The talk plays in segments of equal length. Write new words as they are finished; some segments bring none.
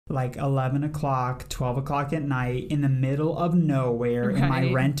like 11 o'clock, 12 o'clock at night in the middle of nowhere in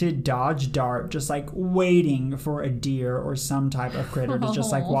my rented Dodge Dart, just like waiting for a deer or some type of critter to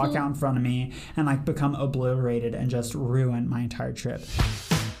just like walk out in front of me and like become obliterated and just ruin my entire trip.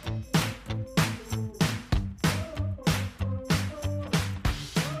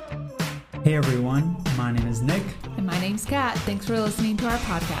 Hey everyone, my name is Nick. And my name's Kat. Thanks for listening to our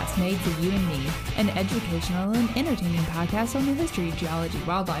podcast, Made for You and Me, an educational and entertaining podcast on the history, geology,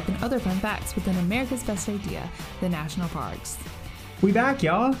 wildlife, and other fun facts within America's best idea, the national parks. We back,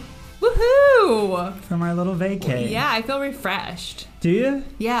 y'all. Woohoo! From our little vacay. Yeah, I feel refreshed. Do you?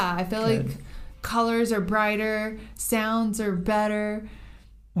 Yeah, I feel like colors are brighter, sounds are better.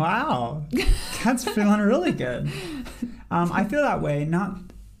 Wow. Kat's feeling really good. I feel that way, not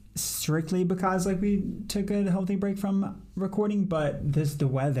strictly because like we took a healthy break from recording, but the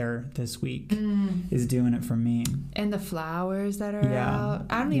weather this week is doing it for me. And the flowers that are out.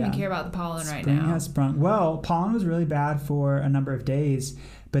 I don't even care about the pollen right now. Spring has sprung. Well, pollen was really bad for a number of days,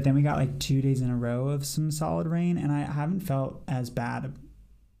 but then we got like 2 days in a row of some solid rain, and I haven't felt as bad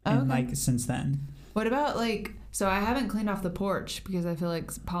since then. What about so I haven't cleaned off the porch because I feel like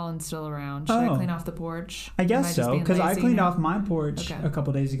pollen's still around. Should I clean off the porch? I guess so, because I cleaned off my porch a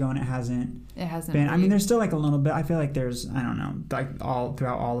couple days ago and it hasn't been. I mean, there's still like a little bit. I feel like there's, I don't know, like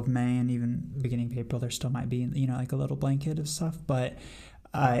throughout all of May and even beginning of April, there still might be, like a little blanket of stuff, but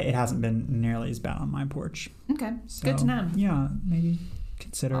it hasn't been nearly as bad on my porch. Okay, so, good to know. Yeah, maybe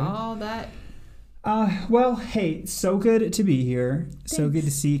consider all that. Well, hey, so good to be here. Thanks. So good to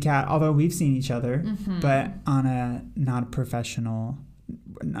see you, Kat. Although we've seen each other, but on a not professional,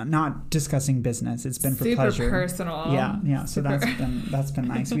 not discussing business. It's been for pleasure. Super personal. Yeah. So that's been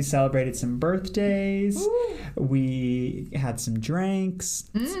nice. We celebrated some birthdays. Ooh. We had some drinks.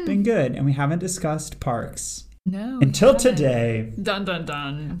 It's been good, and we haven't discussed parks. No. Until today. Dun dun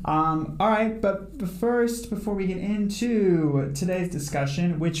dun. All right, but first, before we get into today's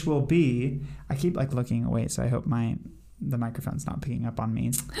discussion, which will be, I keep looking away, so I hope the microphone's not picking up on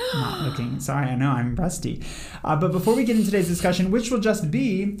me. Not looking. Sorry, I know I'm rusty. But before we get into today's discussion, which will just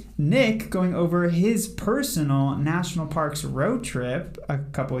be Nick going over his personal national parks road trip a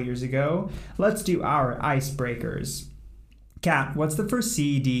couple years ago, let's do our icebreakers. Kat, what's the first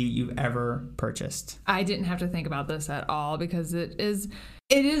CED you've ever purchased? I didn't have to think about this at all because it is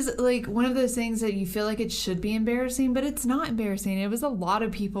like one of those things that you feel like it should be embarrassing, but it's not embarrassing. It was a lot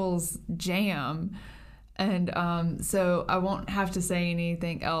of people's jam. And so I won't have to say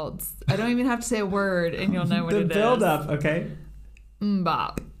anything else. I don't even have to say a word and you'll know what it is. The build up, okay.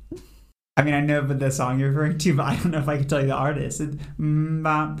 Mbop. I mean, I know the song you're referring to, but I don't know if I can tell you the artist. It's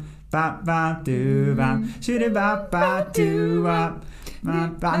mbop. Bop, bop, doo, bop, shoot it, bop, bop, doo, bop,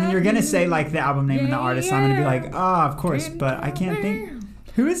 bop. I mean, you're going to say, the album name and the artist, so I'm going to be like, oh, of course, but I can't think.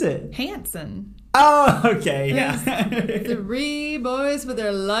 Who is it? Hanson. Oh, okay, yeah. 3 boys with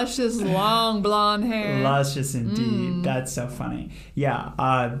their luscious, long, blonde hair. Luscious indeed. That's so funny. Yeah,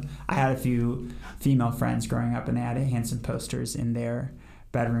 I had a few female friends growing up, and they had Hanson posters in their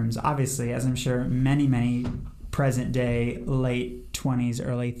bedrooms, obviously, as I'm sure many, many present day late 20s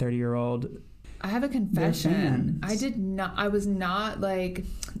early 30-year-old. I have a confession. I did not have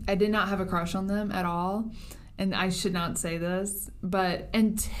a crush on them at all, and I should not say this, but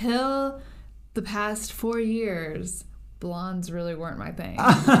until the past 4 years, blondes really weren't my thing.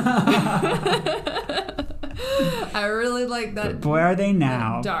 I really like that. But boy, are they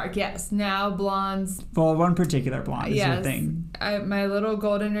now. Dark, yes. Now blondes. Well, one particular blonde is your thing. My little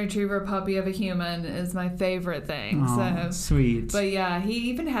golden retriever puppy of a human is my favorite thing. Oh, so sweet. But yeah, he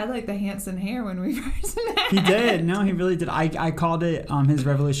even had the Hanson hair when we first met. He did. No, he really did. I called it his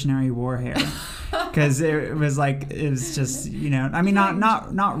Revolutionary War hair. Because it was just, I mean,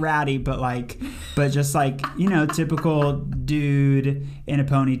 not ratty, but just typical dude in a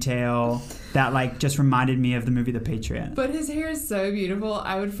ponytail that just reminded me of the movie The Patriot. But his hair is so beautiful.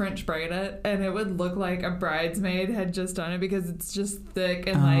 I would French braid it, and it would look like a bridesmaid had just done it because it's just thick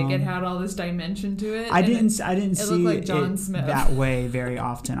and it had all this dimension to it. I didn't see like John Smith. That way very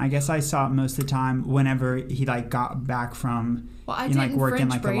often. I guess I saw it most of the time whenever he got back from. Well, I didn't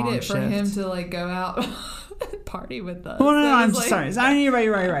French braid it for him to go out and party with us. Well, no, I'm sorry.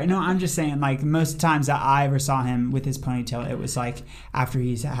 You're right. No, I'm just saying most times that I ever saw him with his ponytail, it was after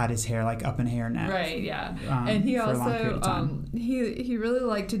he's had his hair up in a hairnet. Right. Yeah. And he also he really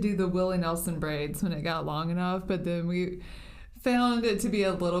liked to do the Willie Nelson braids when it got long enough, but then we found it to be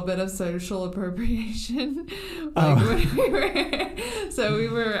a little bit of social appropriation. So we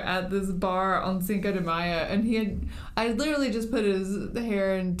were at this bar on Cinco de Mayo, and I literally just put his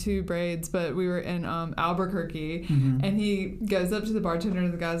hair in 2 braids, but we were in Albuquerque, and he goes up to the bartender,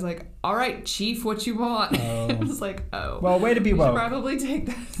 and the guy's like, "All right, chief, what you want?" I was like, "Oh, well, way to be woke. Probably take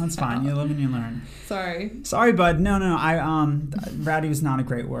that. That's fine. You live and you learn." Sorry, bud. No. Ratty was not a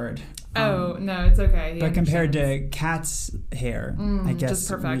great word. No, it's okay. But compared to Kat's hair, I guess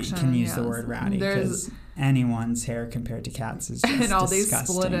we can use the word ratty, because anyone's hair compared to Kat's is just and all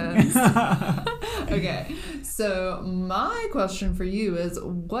disgusting. These split ends. Okay, so my question for you is,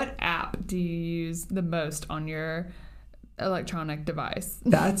 what app do you use the most on your electronic device?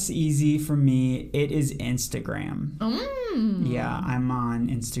 That's easy for me. It is Instagram. Yeah, I'm on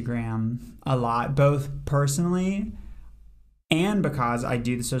Instagram a lot, both personally and because I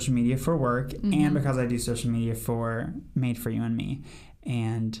do the social media for work, and because I do social media for Made for You and Me.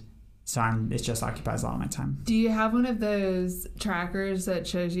 And so it just occupies a lot of my time. Do you have one of those trackers that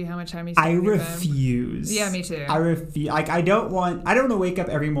shows you how much time you spend I on your phone? refuse. Yeah, me too. I refuse. Like, I don't want to wake up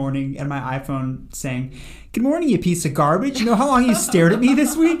every morning and my iPhone saying, "Good morning, you piece of garbage. You know how long you stared at me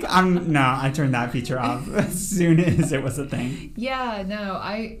this week?" I turned that feature off as soon as it was a thing. Yeah, no,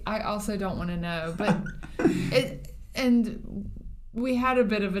 I also don't want to know, but and we had a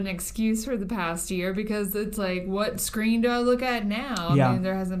bit of an excuse for the past year, because it's like, what screen do I look at now? Yeah. I mean,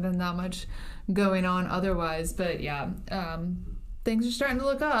 there hasn't been that much going on otherwise, but yeah, things are starting to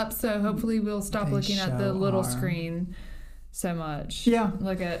look up, so hopefully we'll stop looking at the little screen so much. Yeah.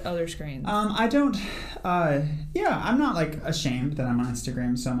 Look at other screens. I don't, I'm not like ashamed that I'm on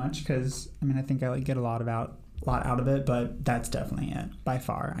Instagram so much, because I think I get a lot out of it, but that's definitely it by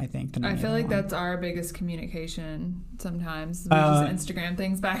far. I think I feel like that's our biggest communication sometimes. We just Instagram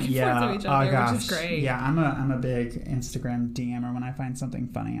things back and forth to each other, which is great. Yeah, I'm a big Instagram DMer. When I find something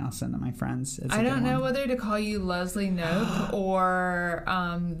funny, I'll send to my friends. I don't know whether to call you Leslie Knope or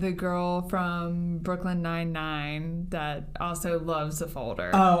the girl from Brooklyn Nine-Nine that also loves a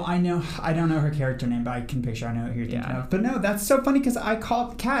folder. Oh, I know. I don't know her character name, but I can picture. I know who you're thinking of. But no, that's so funny, because I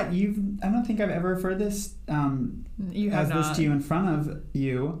called Kat. I don't think I've ever referred this. You have this to you in front of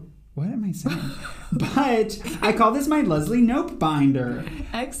you. What am I saying? But I call this my Leslie Knope binder.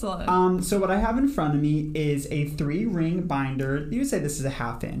 Excellent. So what I have in front of me is a 3-ring binder. You would say this is a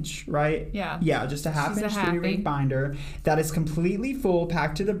 1/2 inch, right? Yeah. Yeah, just a 1/2 inch 3-ring binder that is completely full,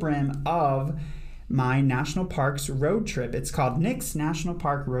 packed to the brim of my National Parks road trip. It's called Nick's National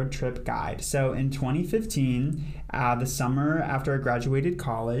Park Road Trip Guide. So in 2015, the summer after I graduated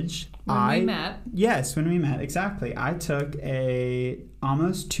college, when we met. Yes, when we met, exactly. I took a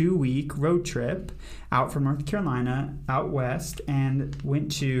almost 2-week road trip out from North Carolina, out west, and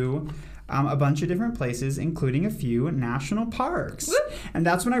went to a bunch of different places, including a few national parks. Whoop. And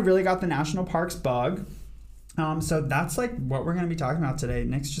that's when I really got the national parks bug. So that's like what we're going to be talking about today.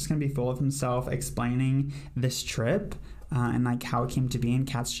 Nick's just going to be full of himself explaining this trip and like how it came to be, and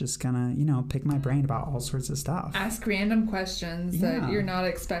Kat's just going to, pick my brain about all sorts of stuff. Ask random questions that you're not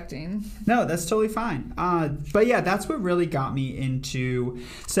expecting. No, that's totally fine. But yeah, that's what really got me into.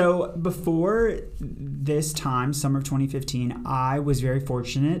 So before this time, summer of 2015, I was very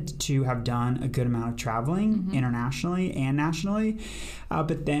fortunate to have done a good amount of traveling internationally and nationally.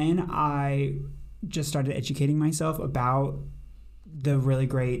 But then I just started educating myself about the really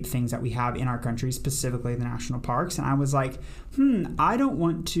great things that we have in our country, specifically the national parks. And I was like, I don't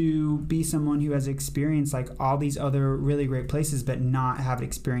want to be someone who has experienced like all these other really great places, but not have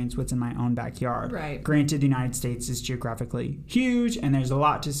experience what's in my own backyard. Right. Granted, the United States is geographically huge and there's a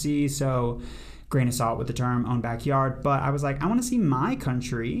lot to see. So grain of salt with the term own backyard. But I was like, I want to see my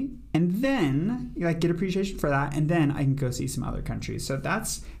country and then like get appreciation for that. And then I can go see some other countries. So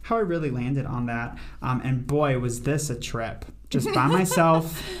that's how I really landed on that. And boy, was this a trip. Just by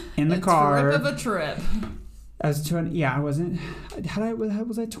myself in the car. A trip of a trip. I was 20. Yeah, I wasn't.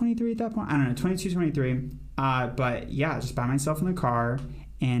 Was I 23 at that point? I don't know, 22, 23. But yeah, just by myself in the car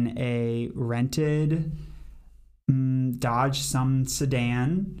in a rented Dodge some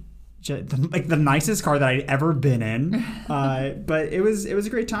sedan. Like the nicest car that I'd ever been in. But it was a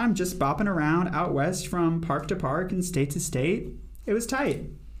great time just bopping around out west from park to park and state to state. It was tight.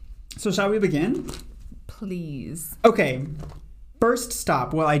 So shall we begin? Please. Okay. First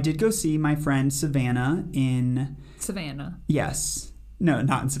stop. Well, I did go see my friend Savannah in... Savannah. Yes. No,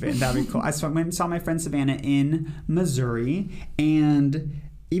 not in Savannah. That'd be cool. I went and saw my friend Savannah in Missouri, and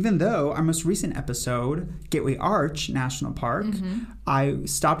even though our most recent episode, Gateway Arch National Park, I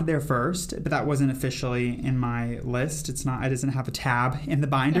stopped there first, but that wasn't officially in my list. It doesn't have a tab in the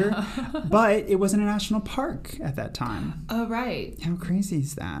binder, but it wasn't a national park at that time. Oh, right. How crazy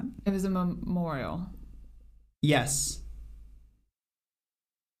is that? It was a memorial. Yes.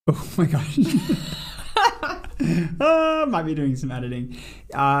 Oh my gosh. Might be doing some editing.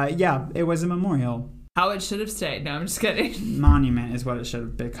 Yeah, it was a memorial. How it should have stayed. No, I'm just kidding. Monument is what it should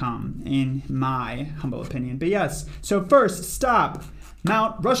have become, in my humble opinion. But yes, so first stop,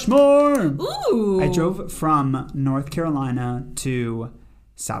 Mount Rushmore. Ooh. I drove from North Carolina to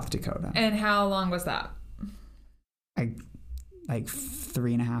South Dakota. And how long was that? Like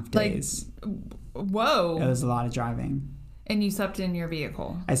 3.5 days. Whoa. It was a lot of driving. And you slept in your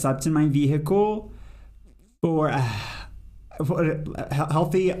vehicle? I slept in my vehicle for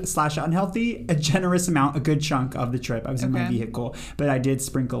healthy/unhealthy, a generous amount, a good chunk of the trip. I was in my vehicle, but I did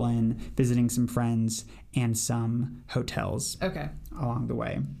sprinkle in visiting some friends and some hotels along the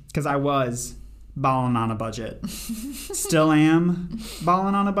way because I was balling on a budget. Still am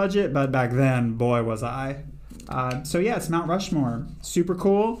balling on a budget, but back then, boy, was I. So yeah, it's Mount Rushmore. Super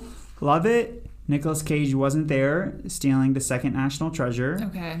cool. Love it. Nicolas Cage wasn't there, stealing the second national treasure.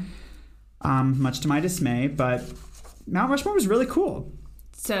 Okay. Much to my dismay, but Mount Rushmore was really cool.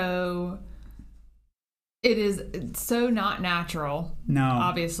 So it's so not natural. No.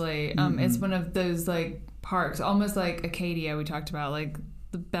 Obviously. It's one of those like parks, almost like Acadia we talked about, like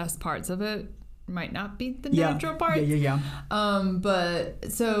the best parts of it might not be the natural part. Yeah.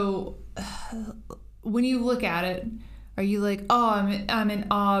 But so when you look at it, are you like, oh, I'm in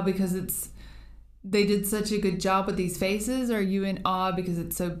awe because they did such a good job with these faces? Are you in awe because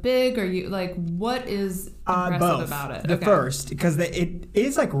it's so big? Are you like, what is impressive about it? The first, because it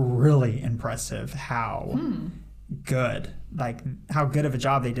is like really impressive how good, like how good of a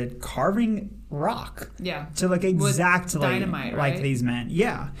job they did carving rock. Yeah. To look exactly dynamite, like right? these men.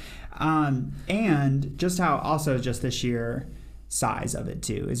 Yeah. And just how also just the sheer size of it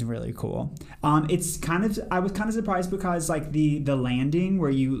too is really cool. It's kind of, I was kind of surprised because like the landing where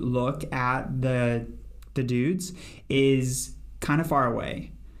you look at the dudes is kind of far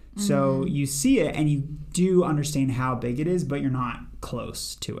away. So you see it and you do understand how big it is, but you're not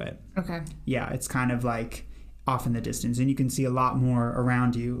close to it. Okay. Yeah, it's kind of like off in the distance and you can see a lot more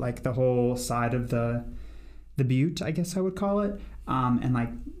around you, like the whole side of the butte, I guess I would call it. And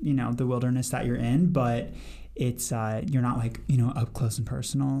like, you know, the wilderness that you're in, but it's you're not like, you know, up close and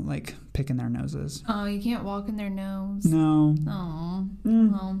personal, like picking their noses. Oh, you can't walk in their nose. No. Oh.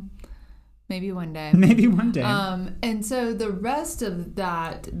 Well, maybe one day. Maybe one day. And so the rest of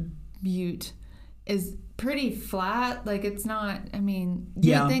that butte is pretty flat. Like it's not. I mean,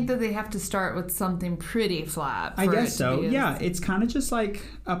 you would think that they have to start with something pretty flat. I guess so. Yeah, it's kind of just like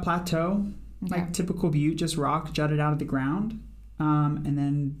a plateau, like typical butte, just rock jutted out of the ground. And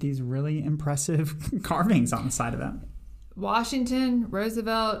then these really impressive carvings on the side of it. Washington,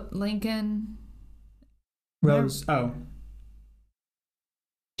 Roosevelt, Lincoln.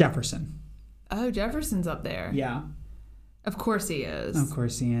 Jefferson. Oh, Jefferson's up there. Yeah. Of course he is. Of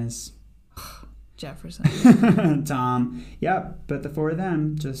course he is. Jefferson. Tom. Yep. But the four of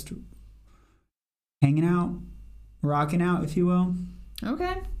them just hanging out, rocking out, if you will.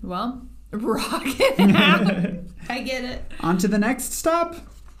 Okay. Well, rocking out. I get it. On to the next stop.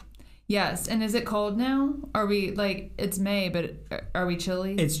 Yes. And is it cold now? Are we like, it's May, but are we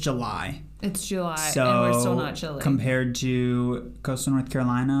chilly? It's July. It's July. So and we're still not chilly. Compared to coastal North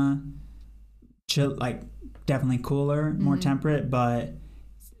Carolina, like definitely cooler, more temperate, but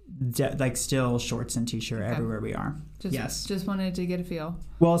like still shorts and t-shirt everywhere we are. Just wanted to get a feel.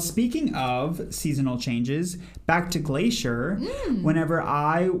 Well, speaking of seasonal changes, back to Glacier. Whenever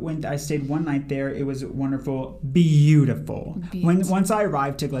I stayed one night there. It was wonderful, beautiful. Once I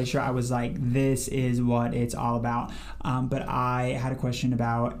arrived to Glacier, I was like, this is what it's all about. But I had a question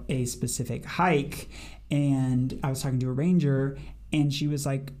about a specific hike, and I was talking to a ranger, and she was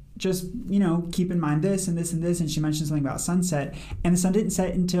like, just, you know, keep in mind this and this and this. And she mentioned something about sunset, and the sun didn't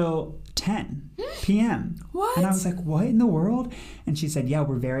set until 10 p.m. What? And I was like, what in the world? And she said, yeah,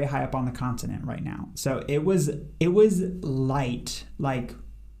 we're very high up on the continent right now. So it was light, like,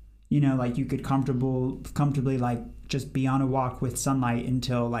 you know, like you could comfortably like just be on a walk with sunlight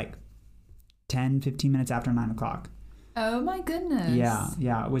until like 10, 15 minutes after 9 o'clock. Oh my goodness.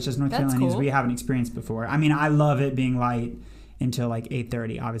 Yeah. Which is North Carolinians, we haven't experienced before. I mean, I love it being light until like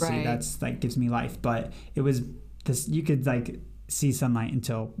 8:30. Obviously, that's like gives me life. But it was this. You could like see sunlight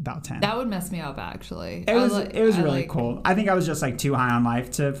until about 10. That would mess me up, actually. It was really cool. I think I was just like too high on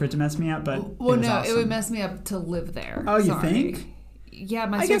life for it to mess me up. But well, it was awesome. It would mess me up to live there. Oh, you think? yeah,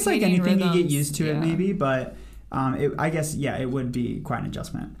 my I guess like anything you get rhythms, used to it maybe, but I guess, yeah, it would be quite an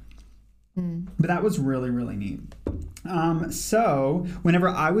adjustment. But that was really, really neat. So whenever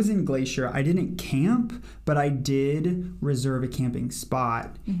I was in Glacier, I didn't camp, but I did reserve a camping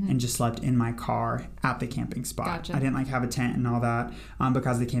spot and just slept in my car at the camping spot. Gotcha. I didn't like have a tent and all that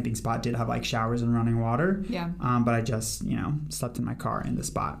because the camping spot did have like showers and running water. Yeah. But I just, slept in my car in the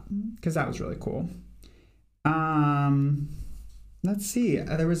spot because that was really cool. Let's see.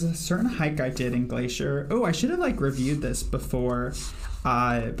 There was a certain hike I did in Glacier. Oh, I should have like reviewed this before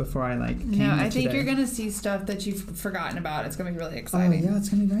I like came No, I here think today. you're gonna see stuff that you've forgotten about. It's gonna be really Oh exciting. yeah, it's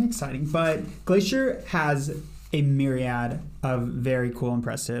gonna be very exciting. But Glacier has a myriad of very cool,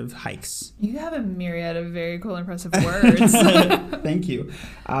 impressive hikes. You have a myriad of very cool, impressive words. Thank you.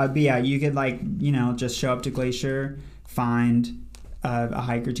 But yeah, you could just show up to Glacier, find a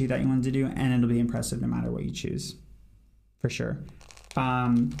hike or two that you wanted to do, and it'll be impressive no matter what you choose. For sure.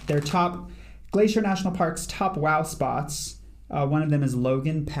 Their top Glacier National Park's top wow spots. One of them is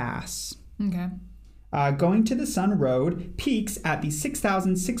Logan Pass. Okay. Going to the Sun Road peaks at the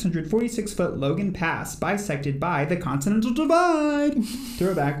 6,646-foot Logan Pass, bisected by the Continental Divide.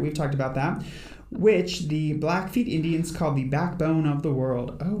 Throwback, we've talked about that. Which the Blackfeet Indians called the backbone of the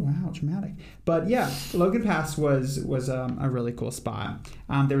world. Oh, wow, dramatic. But yeah, Logan Pass was a really cool spot.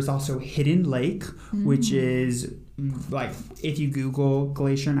 There was also Hidden Lake, which is like, if you Google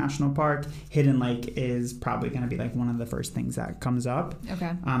Glacier National Park, Hidden Lake is probably going to be like one of the first things that comes up.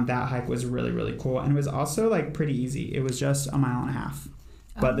 Okay. That hike was really, really cool. And it was also like pretty easy. It was just a mile and a half.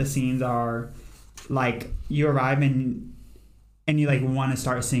 But the scenes are like, you arrive and you like want to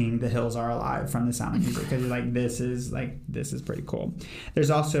start singing "The Hills Are Alive" from The Sound of Music because you're like, this is pretty cool.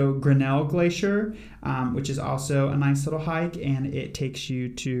 There's also Grinnell Glacier, which is also a nice little hike, and it takes you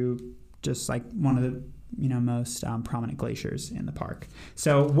to just like one of the most prominent glaciers in the park.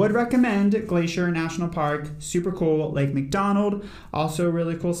 So would recommend Glacier National Park. Super cool. Lake McDonald, also a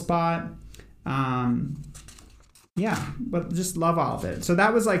really cool spot. Yeah, but just love all of it. So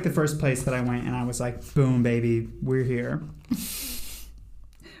that was like the first place that I went, and I was like, boom, baby, we're here.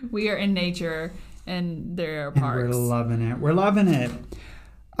 We are in nature, and there are parks. And we're loving it. We're loving it.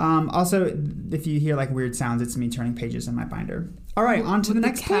 Also, if you hear like weird sounds, it's me turning pages in my binder. All right, on to the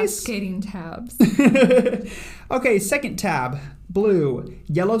next place. Cascading tabs. Okay, second tab. Blue.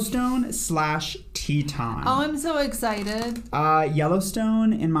 Yellowstone/Teton. Oh, I'm so excited.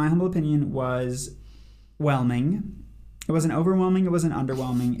 Yellowstone, in my humble opinion, was whelming. It wasn't overwhelming. It wasn't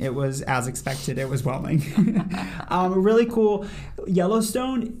underwhelming. It was as expected. It was whelming. Really cool.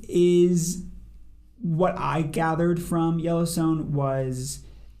 Yellowstone is, what I gathered from Yellowstone was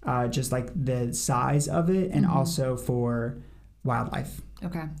just like the size of it, and also for wildlife.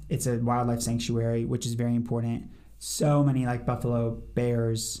 Okay. It's a wildlife sanctuary, which is very important. So many like buffalo,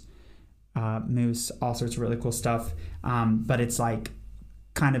 bears, moose, all sorts of really cool stuff. But it's like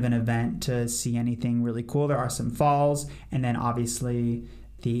kind of an event to see anything really cool. There are some falls, and then obviously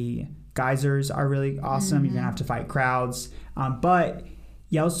the geysers are really awesome. You're gonna have to fight crowds, but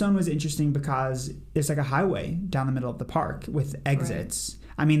Yellowstone was interesting because there's like a highway down the middle of the park with exits.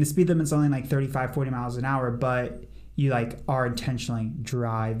 Right. I mean, the speed limit's only like 35, 40 miles an hour, but you like are intentionally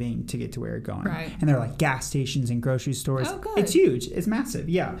driving to get to where you're going. Right. And there are like gas stations and grocery stores. Oh, good. It's huge. It's massive.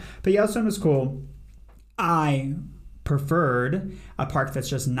 Yeah. But Yellowstone was cool. I preferred a park that's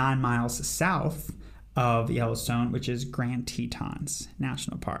just 9 miles south of Yellowstone, which is Grand Tetons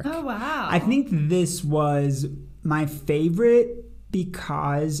National Park. Oh, wow. I think this was my favorite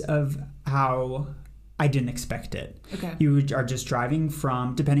because of how I didn't expect it. Okay. You are just driving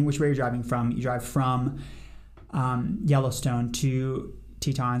from, depending which way you're driving from, you drive from Yellowstone to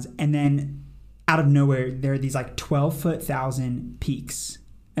Tetons, and then out of nowhere, there are these like 12-foot thousand peaks.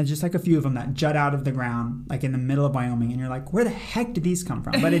 And just like a few of them that jut out of the ground, like in the middle of Wyoming. And you're like, where the heck did these come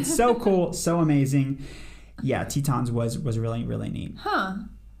from? But it's so cool, so amazing. Yeah, Tetons was really, really neat. Huh.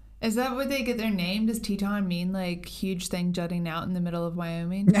 Is that where they get their name? Does Teton mean like huge thing jutting out in the middle of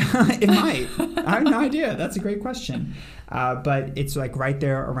Wyoming? It might. I have no idea. That's a great question. But it's like right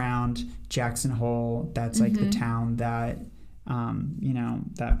there around Jackson Hole. That's like the town that,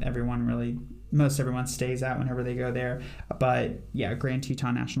 that most everyone stays at whenever they go there. But yeah, Grand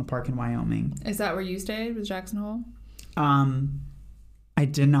Teton National Park in Wyoming. Is that where you stayed? Was Jackson Hole? I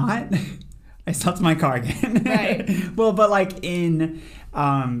did not. I slept in my car again. Right. Well, but like in,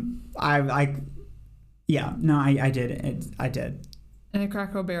 I did. I did. In a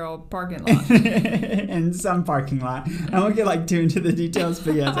Cracker Barrel parking lot. In some parking lot. I won't get like too into the details,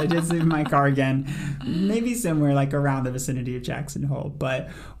 but yes, I did sleep in my car again. Maybe somewhere like around the vicinity of Jackson Hole, but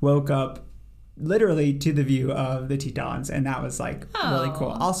woke up literally to the view of the Tetons, and that was like really cool.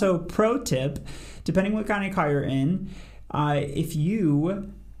 Also, pro tip, depending what kind of car you're in, if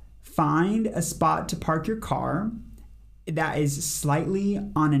you find a spot to park your car that is slightly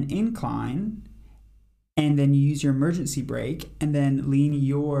on an incline, and then you use your emergency brake and then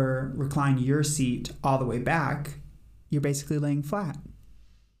recline your seat all the way back, you're basically laying flat.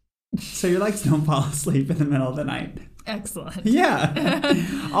 So your legs don't fall asleep in the middle of the night. Excellent. Yeah.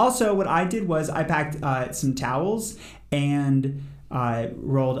 Also, what I did was I packed some towels and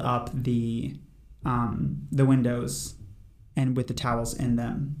rolled up the windows and with the towels in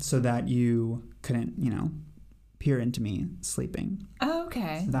them so that you couldn't, peer into me sleeping. Oh,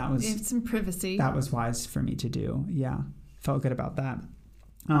 okay. So that was some privacy. That was wise for me to do. Yeah. Felt good about that.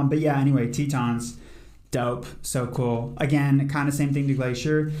 But yeah, anyway, Tetons, dope. So cool. Again, kind of same thing to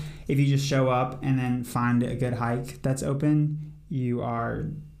Glacier. If you just show up and then find a good hike that's open, you are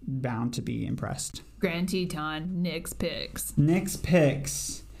bound to be impressed. Grand Teton, Nick's picks.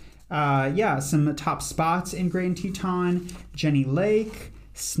 Some top spots in Grand Teton: Jenny Lake,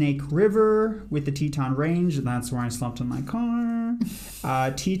 Snake River with the Teton Range, and that's where I slept in my car.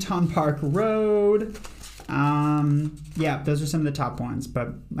 Teton Park Road. Those are some of the top ones, but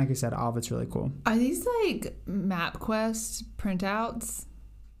like I said, all of it's really cool. Are these like MapQuest printouts?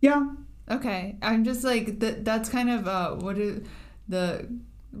 Yeah. Okay. I'm just like, that's kind of,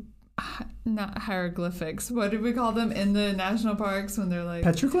 not hieroglyphics. What do we call them in the national parks when they're like...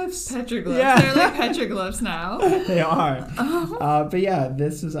 Petroglyphs? Petroglyphs. Yeah. They're like petroglyphs now. They are. But yeah,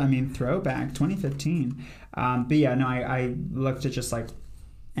 this is, throwback, 2015. I looked at just like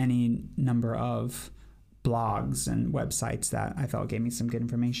any number of blogs and websites that I felt gave me some good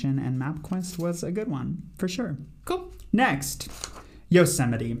information, and MapQuest was a good one, for sure. Cool. Next,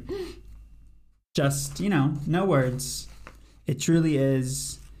 Yosemite. Just, no words. It truly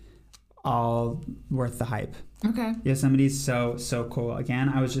is all worth the hype. Okay. Yosemite's so cool. Again,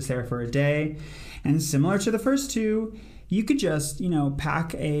 I was just there for a day, and similar to the first two, you could just,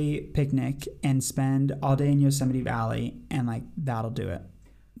 pack a picnic and spend all day in Yosemite Valley, and like that'll do it.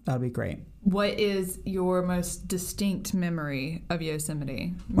 That'll be great. What is your most distinct memory of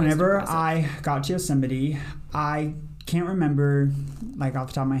Yosemite? Whenever I got to Yosemite, I can't remember, like off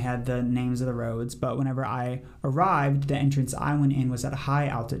the top of my head, the names of the roads, but whenever I arrived, the entrance I went in was at a high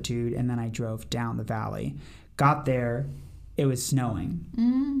altitude, and then I drove down the valley. Got there, it was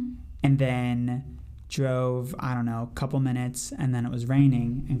snowing. And then drove, a couple minutes, and then it was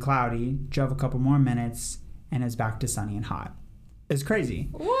raining and cloudy. Drove a couple more minutes, and it was back to sunny and hot. It's crazy.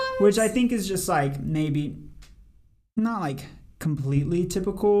 What? Which I think is just like maybe not like completely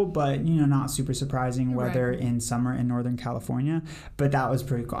typical, but not super surprising weather in summer in Northern California. But that was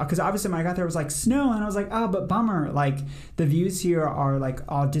pretty cool because obviously when I got there it was like snow, and I was like, oh, but bummer, like the views here are like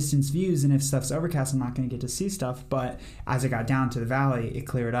all distance views, and if stuff's overcast I'm not going to get to see stuff. But as I got down to the valley, it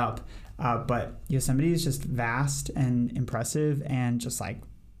cleared up. But Yosemite is just vast and impressive, and just like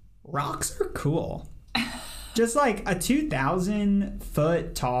rocks are cool. Just like a 2,000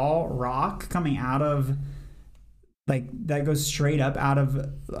 foot tall rock coming out of like that goes straight up out of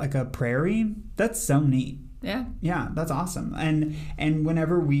like a prairie. That's so neat. Yeah, that's awesome. And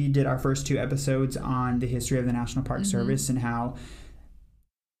whenever we did our first two episodes on the history of the National Park Service and how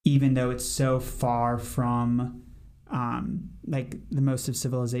even though it's so far from like the most of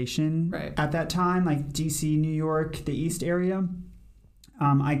civilization at that time, like DC, New York, the East area,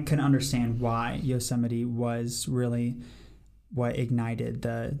 I can understand why Yosemite was really what ignited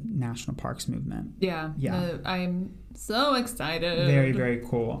the national parks movement. Yeah. I'm so excited. Very, very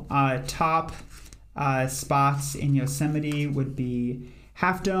cool. Top spots in Yosemite would be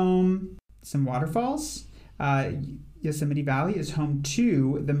Half Dome, some waterfalls. Yosemite Valley is home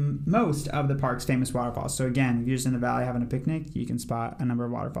to the most of the park's famous waterfalls. So again, if you're just in the valley having a picnic, you can spot a number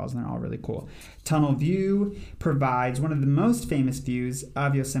of waterfalls, and they're all really cool. Tunnel View provides one of the most famous views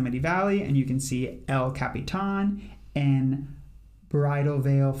of Yosemite Valley, and you can see El Capitan and Bridal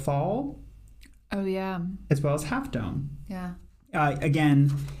Veil Fall. Oh, yeah. As well as Half Dome. Yeah.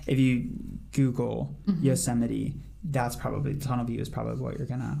 Again, if you Google Yosemite, that's probably Tunnel View is probably what you're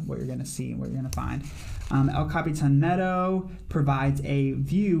gonna see, what you're gonna find. El Capitan Meadow provides a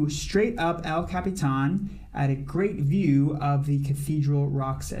view straight up El Capitan at a great view of the Cathedral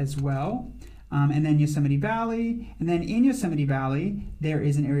Rocks as well. And then Yosemite Valley, and then in Yosemite Valley there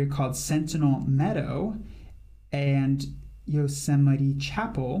is an area called Sentinel Meadow, and Yosemite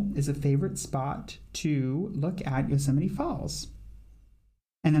Chapel is a favorite spot to look at Yosemite Falls.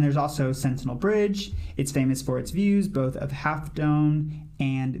 And then there's also Sentinel Bridge. It's famous for its views, both of Half Dome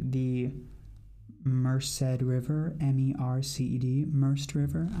and the Merced River, Merced, Merced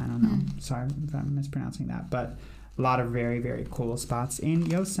River. I don't know. Sorry if I'm mispronouncing that, but a lot of very, very cool spots in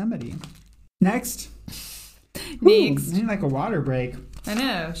Yosemite. Next. Ooh, I need like a water break. I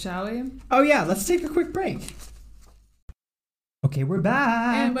know. Shall we? Oh yeah, let's take a quick break. Okay, we're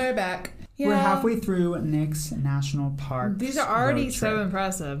back. And we're back. Yeah. We're halfway through Nick's National Park. These are already so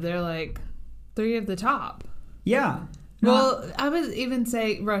impressive. They're like 3 of the top. Yeah. Well, I would even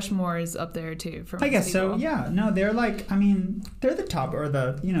say Rushmore is up there too. For I guess people. so. Yeah. No, they're like, I mean, they're the top or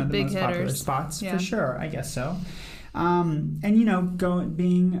the the big most hitters. popular spots for sure. I guess so. And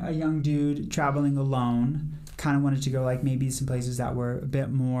being a young dude traveling alone, kind of wanted to go like maybe some places that were a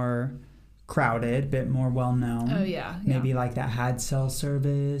bit more crowded, a bit more well known. Oh yeah. Maybe like that had cell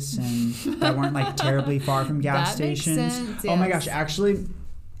service and that weren't like terribly far from gas stations. Makes sense, Oh my yes. gosh, actually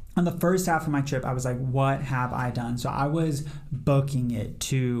on the first half of my trip I was like, what have I done? So I was booking it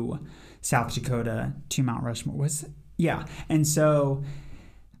to South Dakota to Mount Rushmore. And so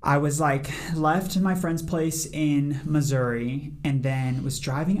I was like left my friend's place in Missouri and then was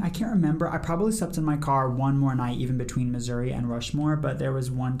driving. I can't remember. I probably slept in my car one more night, even between Missouri and Rushmore. But there was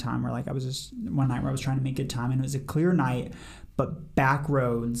one time where one night where I was trying to make good time and it was a clear night, but back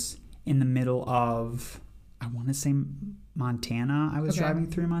roads in the middle of, I want to say Montana. I was driving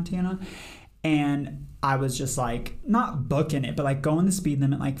through Montana and I was just like not booking it, but like going the speed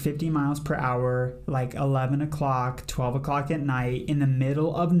limit, like 50 miles per hour, like 11 o'clock, 12 o'clock at night in the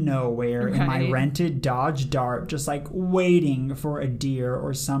middle of nowhere in my rented Dodge Dart, just like waiting for a deer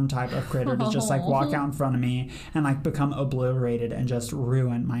or some type of critter to just like walk out in front of me and like become obliterated and just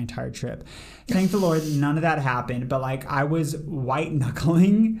ruin my entire trip. Thank the Lord, none of that happened, but like I was white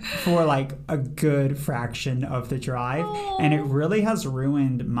knuckling for like a good fraction of the drive. And it really has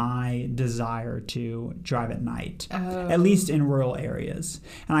ruined my desire to drive at night, at least in rural areas.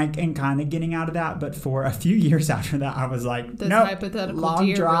 And I am kind of getting out of that, but for a few years after that, I was like, this nope, hypothetical long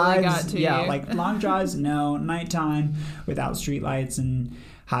deer drives, really got to you. like long drives, no, nighttime without streetlights and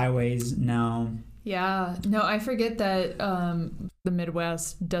highways, no. Yeah, no, I forget that the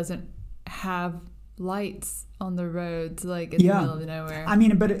Midwest doesn't have lights on the roads, like in the middle of nowhere. I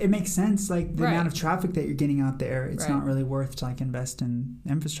mean, but it makes sense. Like the amount of traffic that you're getting out there, it's not really worth to like invest in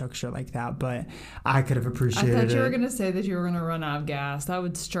infrastructure like that. But I could have appreciated it. I thought you were going to say that you were going to run out of gas. That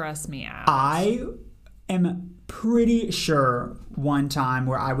would stress me out. I am pretty sure one time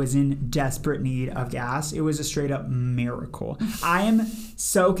where I was in desperate need of gas, it was a straight up miracle. I am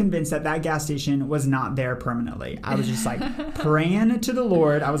so convinced that that gas station was not there permanently. I was just like praying to the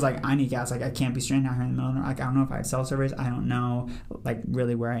Lord. I was like, I need gas. Like I can't be stranded out here in the middle of like I don't know if I have cell service. I don't know like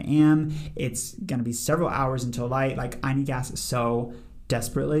really where I am. It's gonna be several hours until light. Like I need gas so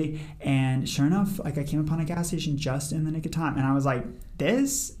desperately. And sure enough, like I came upon a gas station just in the nick of time, and I was like,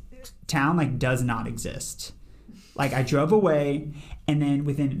 this town like does not exist. Like I drove away and then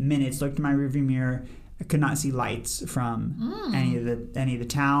within minutes looked in my rearview mirror. I could not see lights from any of the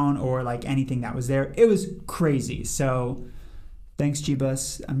town or like anything that was there. It was crazy. So thanks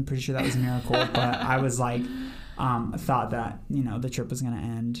G-Bus. I'm pretty sure that was a miracle. But I was like thought that, the trip was gonna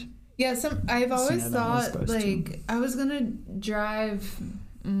end. Yeah, I've always thought like I was gonna drive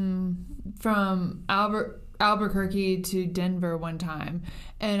from Albuquerque to Denver one time,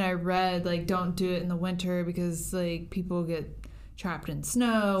 and I read like don't do it in the winter because like people get trapped in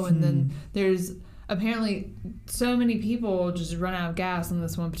snow, and then there's apparently so many people just run out of gas on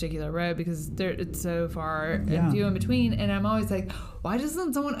this one particular road because it's so far and few in between. And I'm always like, why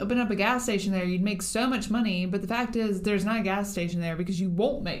doesn't someone open up a gas station there? You'd make so much money. But the fact is there's not a gas station there because you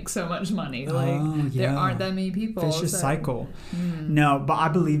won't make so much money. Like there aren't that many people. Vicious cycle. No, but I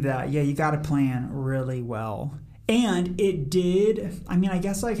believe that. Yeah, you got to plan really well. And it did, I mean, I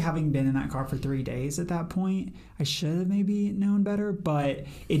guess like having been in that car for 3 days at that point, I should have maybe known better, but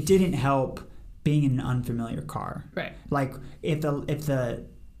it didn't help being in an unfamiliar car. Right. Like if the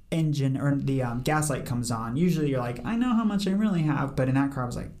engine or the gas light comes on, usually you're like, I know how much I really have. But in that car, I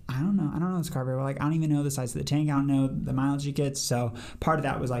was like, I don't know this car very well. Like I don't even know the size of the tank. I don't know the mileage it gets. So part of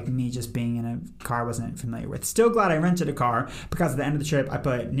that was like me just being in a car I wasn't familiar with. Still glad I rented a car because at the end of the trip, I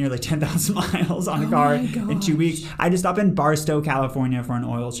put nearly 10,000 miles on a car in 2 weeks. I just stopped in Barstow, California for an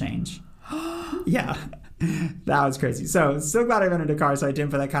oil change. Yeah. That was crazy. So still glad I rented a car so I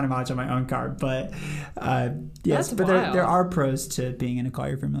didn't put that kind of mileage on my own car. But yes, that's but wild. there are pros to being in a car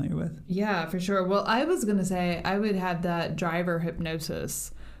you're familiar with. Yeah, for sure. Well, I was going to say I would have that driver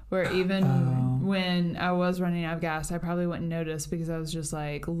hypnosis where even when I was running out of gas, I probably wouldn't notice because I was just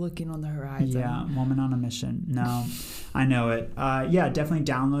like looking on the horizon. Yeah, woman on a mission. No, I know it. Yeah, definitely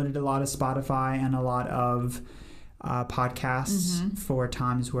downloaded a lot of Spotify and a lot of podcasts for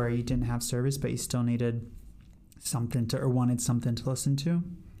times where you didn't have service, but you still needed something to, or wanted something to listen to.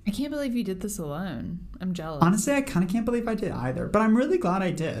 I can't believe you did this alone. I'm jealous. Honestly, I kind of can't believe I did either, but I'm really glad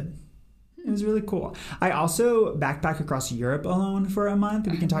I did. It was really cool. I also backpacked across Europe alone for a month.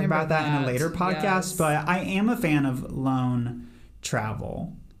 We can talk about that in a later podcast, yes. But I am a fan of lone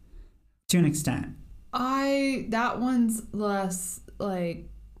travel to an extent. That one's less like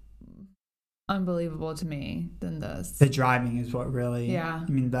unbelievable to me than this. The driving is what really, I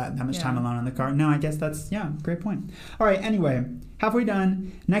mean, that much time alone in the car. No, I guess that's, great point. All right, anyway, halfway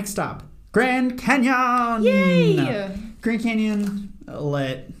done. Next stop, Grand Canyon. Yay! Grand Canyon,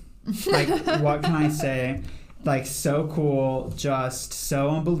 lit. Like, what can I say? Like, so cool, just so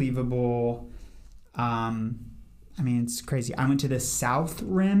unbelievable. I mean, it's crazy. I went to the South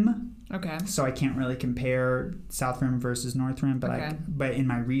Rim. Okay. So I can't really compare South Rim versus North Rim, but but in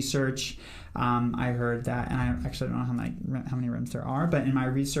my research, I heard that, and I actually don't know how many rims there are, but in my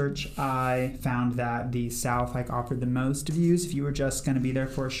research, I found that the South offered the most views if you were just going to be there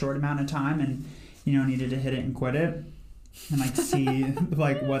for a short amount of time and needed to hit it and quit it and see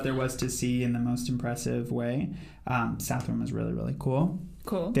what there was to see in the most impressive way. South Rim was really, really cool.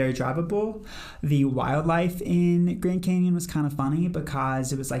 Cool. Very drivable. The wildlife in Grand Canyon was kind of funny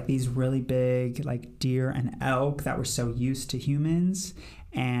because it was these really big deer and elk that were so used to humans,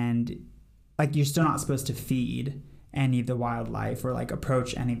 and you're still not supposed to feed any of the wildlife or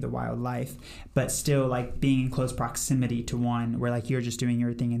approach any of the wildlife, but still being in close proximity to one where you're just doing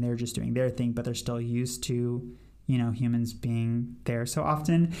your thing and they're just doing their thing, but they're still used to humans being there so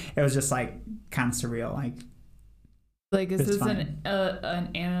often. It was just kind of surreal. Is this an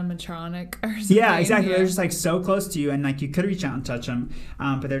animatronic or something? Yeah, exactly. They're just so close to you, and you could reach out and touch them,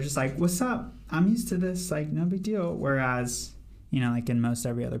 but they're just what's up? I'm used to this, no big deal. Whereas, in most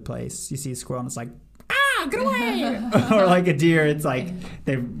every other place, you see a squirrel and it's get away! Or a deer, it's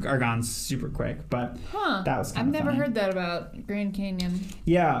they are gone super quick. But that was kind I've of never funny. Heard that about Grand Canyon.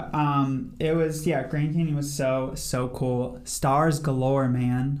 Yeah, it was, Grand Canyon was so cool. Stars galore,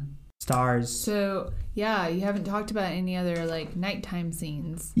 man. Stars. So, you haven't talked about any other nighttime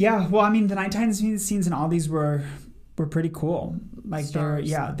scenes. Yeah, well, I mean, the nighttime scenes in all these were pretty cool.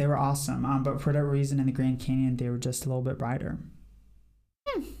 They were awesome. But for whatever reason in the Grand Canyon, they were just a little bit brighter.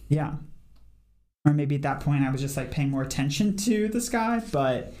 Yeah. Or maybe at that point I was just paying more attention to the sky,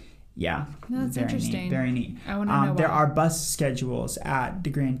 but yeah. That's very interesting. Neat, very neat. I want to know there why. are bus schedules at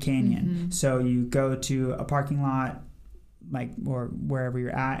the Grand Canyon. So you go to a parking lot or wherever you're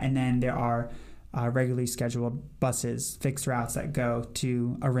at, and then there are regularly scheduled buses, fixed routes that go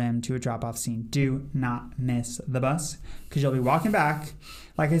to a rim, to a drop-off scene. Do not miss the bus because you'll be walking back.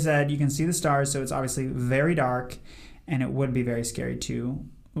 Like I said, you can see the stars, so it's obviously very dark, and it would be very scary to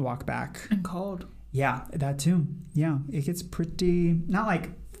walk back. And cold. Yeah, that too. Yeah, it gets pretty, not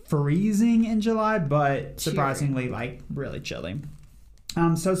freezing in July, but surprisingly really chilly.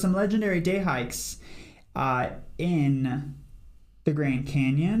 So some legendary day hikes in the Grand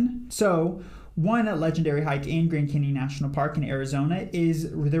Canyon. So one legendary hike in Grand Canyon National Park in Arizona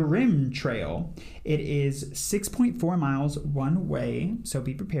is the Rim Trail. It is 6.4 miles one way, so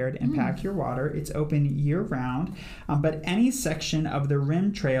be prepared and pack your water. It's open year-round, but any section of the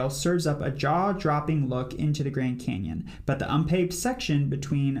Rim Trail serves up a jaw-dropping look into the Grand Canyon. But the unpaved section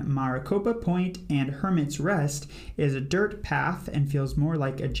between Maricopa Point and Hermit's Rest is a dirt path and feels more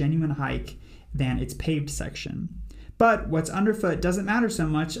like a genuine hike than its paved section. But what's underfoot doesn't matter so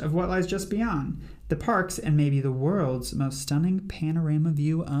much of what lies just beyond. The park's and maybe the world's most stunning panorama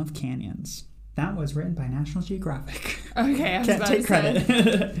view of canyons. That was written by National Geographic. Okay, I was Can't about take to credit.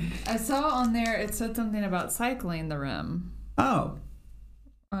 say. I saw on there it said something about cycling the rim. Oh.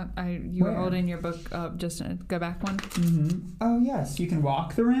 You were holding your book up just to go back one. Oh, yes. You can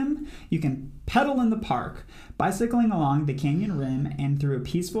walk the rim. You can pedal in the park, bicycling along the canyon rim and through a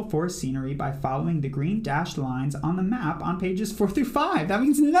peaceful forest scenery by following the green dashed lines on the map on pages 4 through 5. That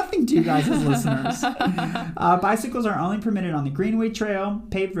means nothing to you guys as listeners. Bicycles are only permitted on the Greenway Trail,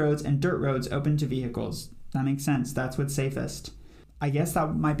 paved roads, and dirt roads open to vehicles. That makes sense. That's what's safest. I guess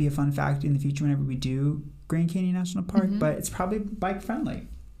that might be a fun fact in the future whenever we do Grand Canyon National Park, but it's probably bike friendly.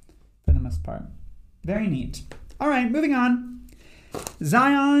 For the most part. Very neat. All right, moving on.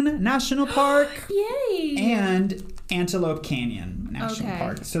 Zion National Park. Yay! And Antelope Canyon National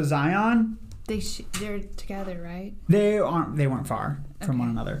Park. So Zion. They're together, right? They weren't far from one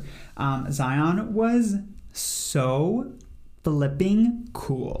another. Zion was so flipping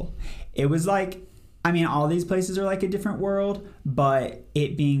cool. It was all these places are a different world, but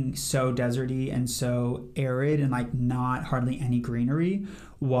it being so deserty and so arid and not hardly any greenery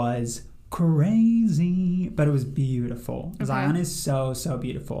was crazy, but it was beautiful. Okay. Zion is so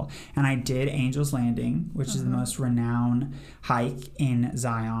beautiful. And I did Angel's Landing, which is the most renowned hike in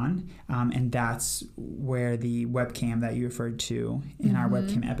Zion, and that's where the webcam that you referred to in our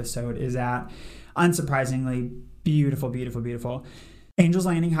webcam episode is at. Unsurprisingly, beautiful. Angel's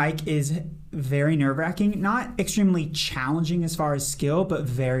Landing hike is very nerve-wracking, not extremely challenging as far as skill, but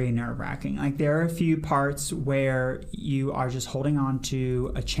very nerve-wracking. Like, there are a few parts where you are just holding on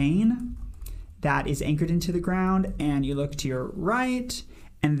to a chain that is anchored into the ground, and you look to your right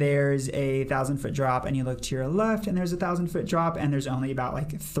and there's a 1,000-foot drop, and you look to your left and there's a 1,000-foot drop, and there's only about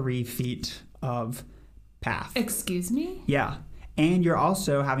like 3 feet of path. Excuse me? Yeah. And you're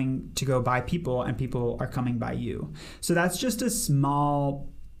also having to go by people, and people are coming by you. So that's just a small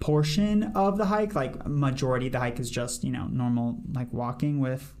portion of the hike. Like, majority of the hike is just, normal, like, walking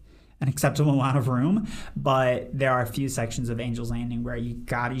with an acceptable amount of room. But there are a few sections of Angel's Landing where you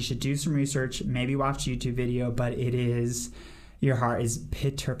should do some research, maybe watch a YouTube video, but your heart is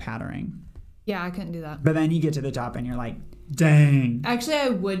pitter-pattering. Yeah, I couldn't do that. But then you get to the top and you're like, dang. Actually, I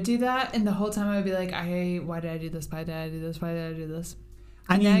would do that, and the whole time I would be like, why did I do this? Why did I do this? Why did I do this?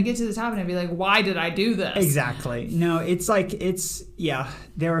 And then I get to the top and I'd be like, why did I do this? Exactly. No,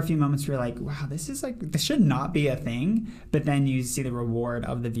 there were a few moments where you're like, wow, this should not be a thing. But then you see the reward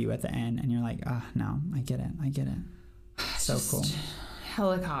of the view at the end and you're like, oh, no, I get it. So cool.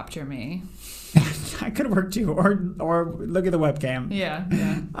 Helicopter me. I could work too, or look at the webcam. Yeah.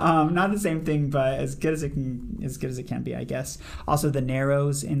 Not the same thing, but as good as it can be, I guess. Also, the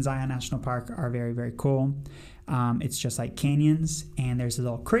Narrows in Zion National Park are very, very cool. It's just like canyons, and there's a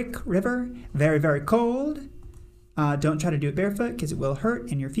little creek, river, very, very cold. Don't try to do it barefoot because it will hurt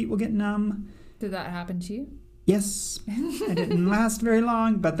and your feet will get numb. Did that happen to you? Yes. It didn't last very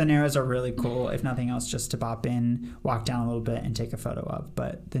long, but the Narrows are really cool. If nothing else, just to pop in, walk down a little bit, and take a photo of.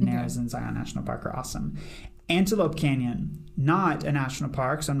 But the Narrows in Zion National Park are awesome. Antelope Canyon, not a national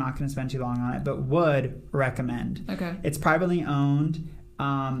park, so I'm not going to spend too long on it, but would recommend. Okay. It's privately owned.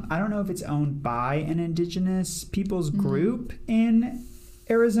 I don't know if it's owned by an indigenous people's group in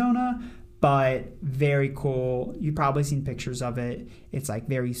Arizona, but very cool. You've probably seen pictures of it. It's like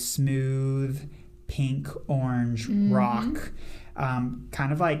very smooth, pink, orange rock.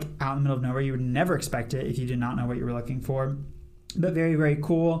 Kind of like out in the middle of nowhere. You would never expect it if you did not know what you were looking for. But very, very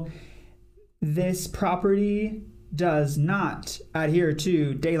cool. This property does not adhere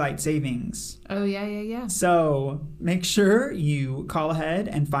to daylight savings. Oh, yeah. So make sure you call ahead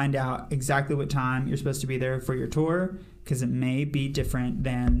and find out exactly what time you're supposed to be there for your tour, because it may be different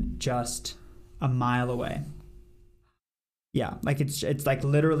than just a mile away. Yeah, like it's like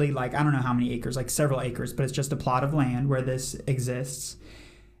literally like, I don't know how many acres, like several acres, but it's just a plot of land where this exists.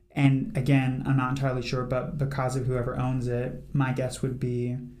 And again, I'm not entirely sure, but because of whoever owns it, my guess would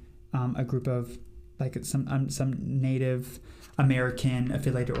be a group of like some Native American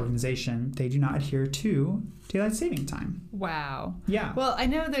affiliated organization. They do not adhere to daylight saving time. Wow. Yeah. Well, I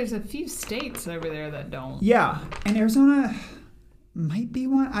know there's a few states over there that don't. Yeah, and Arizona might be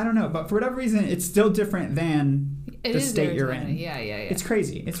one. I don't know, but for whatever reason, it's still different than the state you're in. Yeah. It's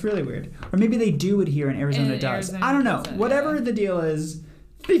crazy. It's really weird. Or maybe they do adhere and Arizona does. Arizona I don't know. doesn't, Whatever the deal is,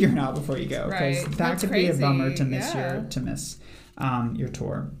 figure it out before you go, because Right. that That's could be a bummer to crazy. miss your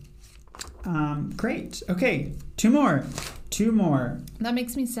tour. Great. Okay, two more. That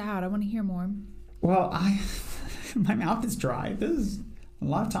makes me sad. I want to hear more. Well, my mouth is dry. This is a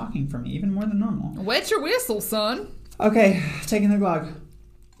lot of talking for me, even more than normal. Wet your whistle, son. Okay, taking the glug.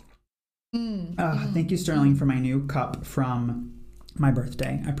 Thank you, Sterling, for my new cup from my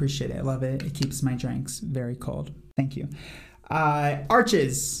birthday. I appreciate it. I love it. It keeps my drinks very cold. Thank you.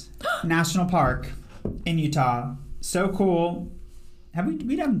 Arches National Park in Utah. So cool.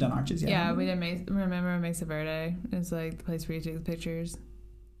 We haven't done Arches yet. Yeah, we didn't remember Mesa Verde. It's like the place where you take the pictures.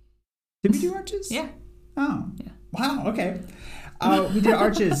 Did we do Arches? Yeah. Oh. Yeah. Wow. Okay. We did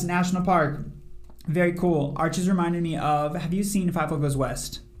Arches National Park. Very cool. Arches reminded me of, have you seen Fievel Goes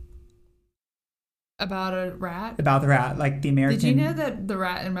West? About a rat? About the rat, like the American. Did you know that the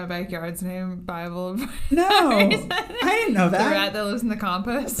rat in my backyard's named Bible? No, I didn't know that. The rat that lives in the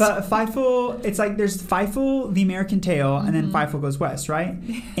compost. But Fievel, it's like there's Fievel, the American Tale, and then Fievel Goes West, right?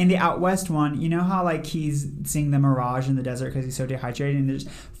 In the Out West one, you know how like he's seeing the mirage in the desert because he's so dehydrated, and there's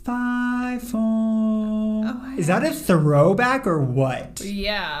Fievel. Oh, Is that a throwback or what?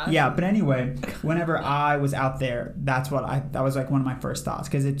 Yeah. Yeah, but anyway, whenever I was out there, that was like one of my first thoughts,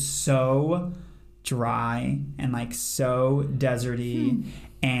 because it's so dry and like so deserty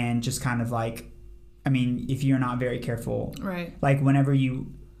and just kind of like, I mean, if you're not very careful, right? Like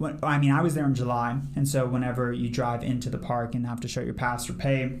I was there in July, and so whenever you drive into the park and have to show your pass or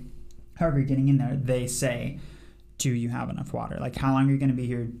pay however you're getting in there, they say, do you have enough water? Like, how long are you going to be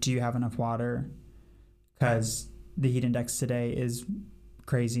here? Do you have enough water? Because the heat index today is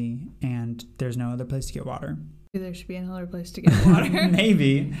crazy and there's no other place to get water. There should be another place to get water.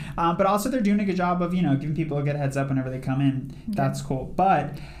 Maybe. But also they're doing a good job of, giving people a good heads up whenever they come in. Okay. That's cool.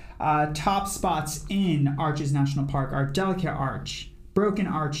 But top spots in Arches National Park are Delicate Arch, Broken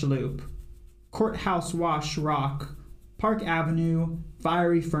Arch Loop, Courthouse Wash Rock, Park Avenue,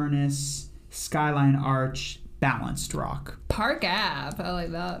 Fiery Furnace, Skyline Arch, Balanced Rock. Park Ave. I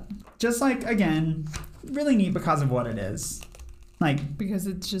like that. Just like, again, really neat because of what it is. Like, because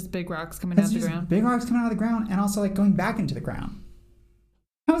it's just big rocks coming out of the ground. Big rocks coming out of the ground and also like going back into the ground.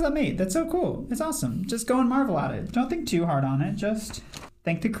 How's that made? That's so cool. It's awesome. Just go and marvel at it. Don't think too hard on it. Just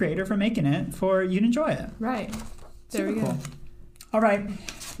thank the creator for making it for you to enjoy it. Right. There Super we go. Cool. All right.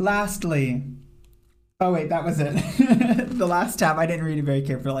 Lastly. Oh, wait, that was it. The last tab, I didn't read it very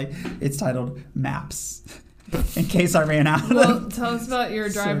carefully. It's titled Maps. In case I ran out. Well, tell us about your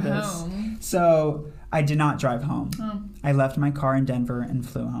drive home. So I did not drive home. Oh. I left my car in Denver and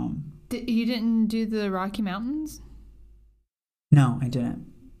flew home. You didn't do the Rocky Mountains? No, I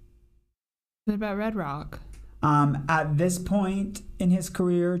didn't. What about Red Rock? At this point in his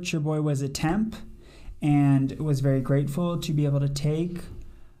career, Chaboy was a temp and was very grateful to be able to take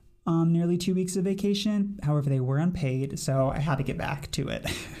nearly 2 weeks of vacation. However, they were unpaid, so I had to get back to it.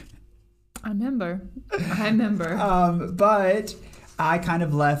 I remember. But I kind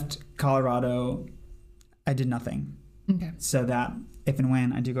of left Colorado. I did nothing. Okay. So that if and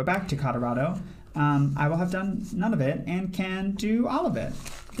when I do go back to Colorado, I will have done none of it and can do all of it.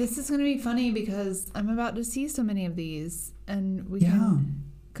 This is going to be funny because I'm about to see so many of these, and we can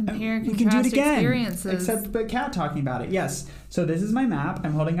compare and contrast experiences. But Kat talking about it. Yes. So this is my map.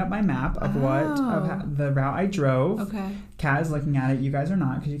 I'm holding up my map of the route I drove. Okay. Kat is looking at it. You guys are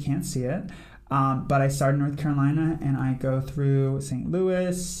not because you can't see it. But I start in North Carolina and I go through St.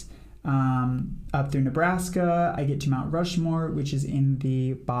 Louis, up through Nebraska. I get to Mount Rushmore, which is in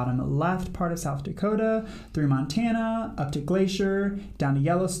the bottom left part of South Dakota, through Montana, up to Glacier, down to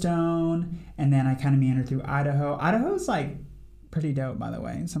Yellowstone, and then I kind of meander through Idaho. Idaho's like pretty dope, by the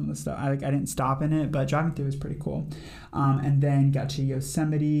way. Some of the stuff I didn't stop in it, but driving through was pretty cool. And then got to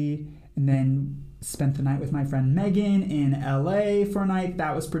Yosemite, and then spent the night with my friend Megan in LA for a night.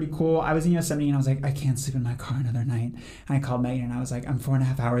 That was pretty cool. I was in Yosemite and I was like, I can't sleep in my car another night. And I called Megan and I was like, I'm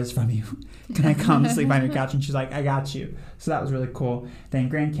 4.5 hours from you. Can I come sleep on your couch? And she's like, I got you. So that was really cool. Then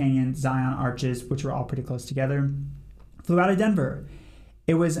Grand Canyon, Zion, Arches, which were all pretty close together. Flew out of Denver.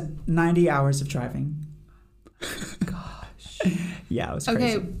 It was 90 hours of driving. Gosh. Yeah, it was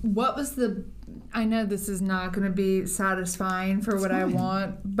crazy. Okay, what was I know this is not going to be satisfying for what I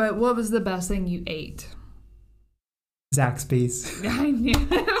want, but what was the best thing you ate? Zaxby's. I knew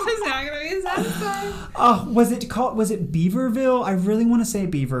it was not going to be satisfying. Oh, was it Beaverville? I really want to say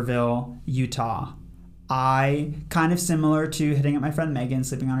Beaverville, Utah. I, kind of similar to hitting up my friend Megan,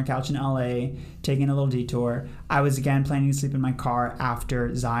 sleeping on her couch in LA, taking a little detour. I was again planning to sleep in my car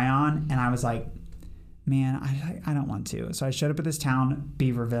after Zion, and I was like, man, I don't want to. So I showed up at this town,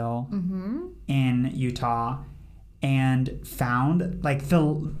 Beaverville, in Utah, and found like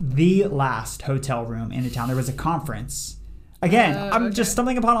the last hotel room in the town. There was a conference. Again, I'm just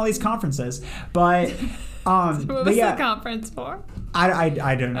stumbling upon all these conferences, but what was the conference for? I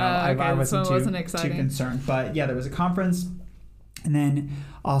don't know. Okay, I wasn't too concerned, but yeah, there was a conference, and then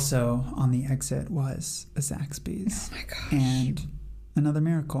also on the exit was a Zaxby's. Oh my gosh! And another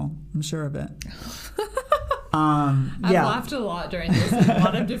miracle. I'm sure of it. I've laughed a lot during this in a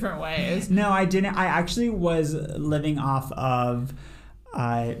lot of different ways. No, I didn't. I actually was living off of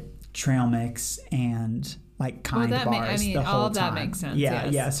trail mix and like kind bars the whole all of time. That makes sense. Yeah,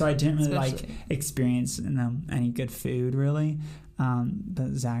 yes. yeah. So I didn't really experience any good food really.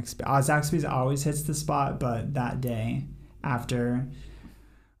 But Zaxby's always hits the spot. But that day, after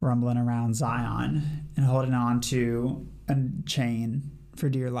rumbling around Zion and holding on to a chain for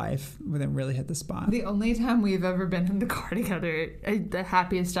dear life, when it really hit the spot. The only time we've ever been in the car together, the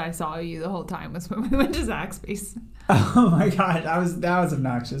happiest I saw you the whole time was when we went to Zaxby's. Oh my god, that was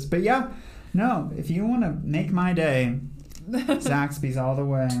obnoxious. But yeah, no, if you want to make my day, Zaxby's all the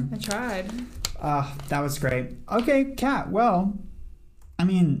way. I tried. That was great. Okay, Kat, well, I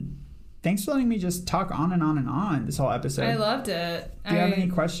mean, thanks for letting me just talk on and on and on this whole episode. I loved it. Do you have any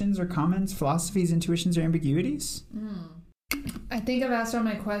questions or comments, philosophies, intuitions, or ambiguities? I think I've asked all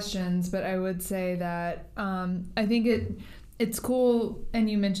my questions, but I would say that I think it's cool, and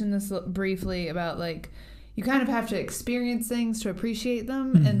you mentioned this briefly about like you kind of have to experience things to appreciate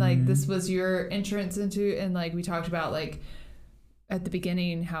them, and like this was your entrance into, and like we talked about like at the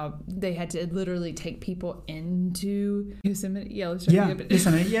beginning how they had to literally take people into Yosemite, Yellowstone.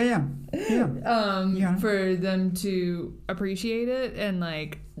 Yosemite, yeah. For them to appreciate it. And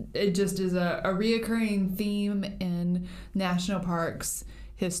like, it just is a reoccurring theme in national parks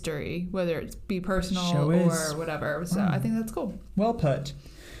history, whether it's be personal or whatever. So I think that's cool. Well put.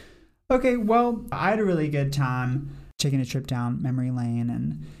 Okay, well, I had a really good time taking a trip down memory lane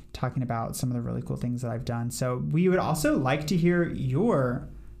and talking about some of the really cool things that I've done. So we would also like to hear your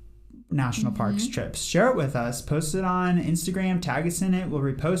national parks trips. Share it with us. Post it on Instagram. Tag us in it. We'll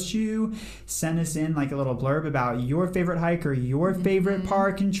repost you. Send us in like a little blurb about your favorite hike or your favorite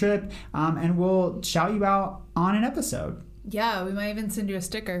park and trip. And we'll shout you out on an episode. Yeah, we might even send you a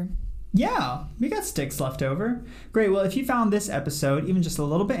sticker. Yeah, we got sticks left over. Great. Well, if you found this episode even just a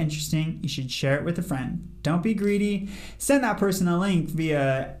little bit interesting, you should share it with a friend. Don't be greedy. Send that person a link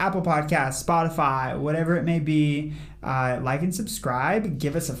via Apple Podcasts, Spotify, whatever it may be. Like and subscribe.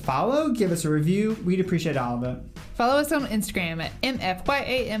 Give us a follow. Give us a review. We'd appreciate all of it. Follow us on Instagram at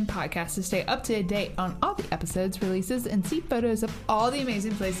MFYAM Podcast to stay up to date on all the episodes, releases, and see photos of all the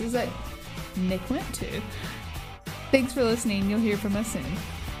amazing places that Nick went to. Thanks for listening. You'll hear from us soon.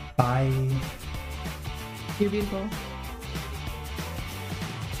 Bye. You're beautiful.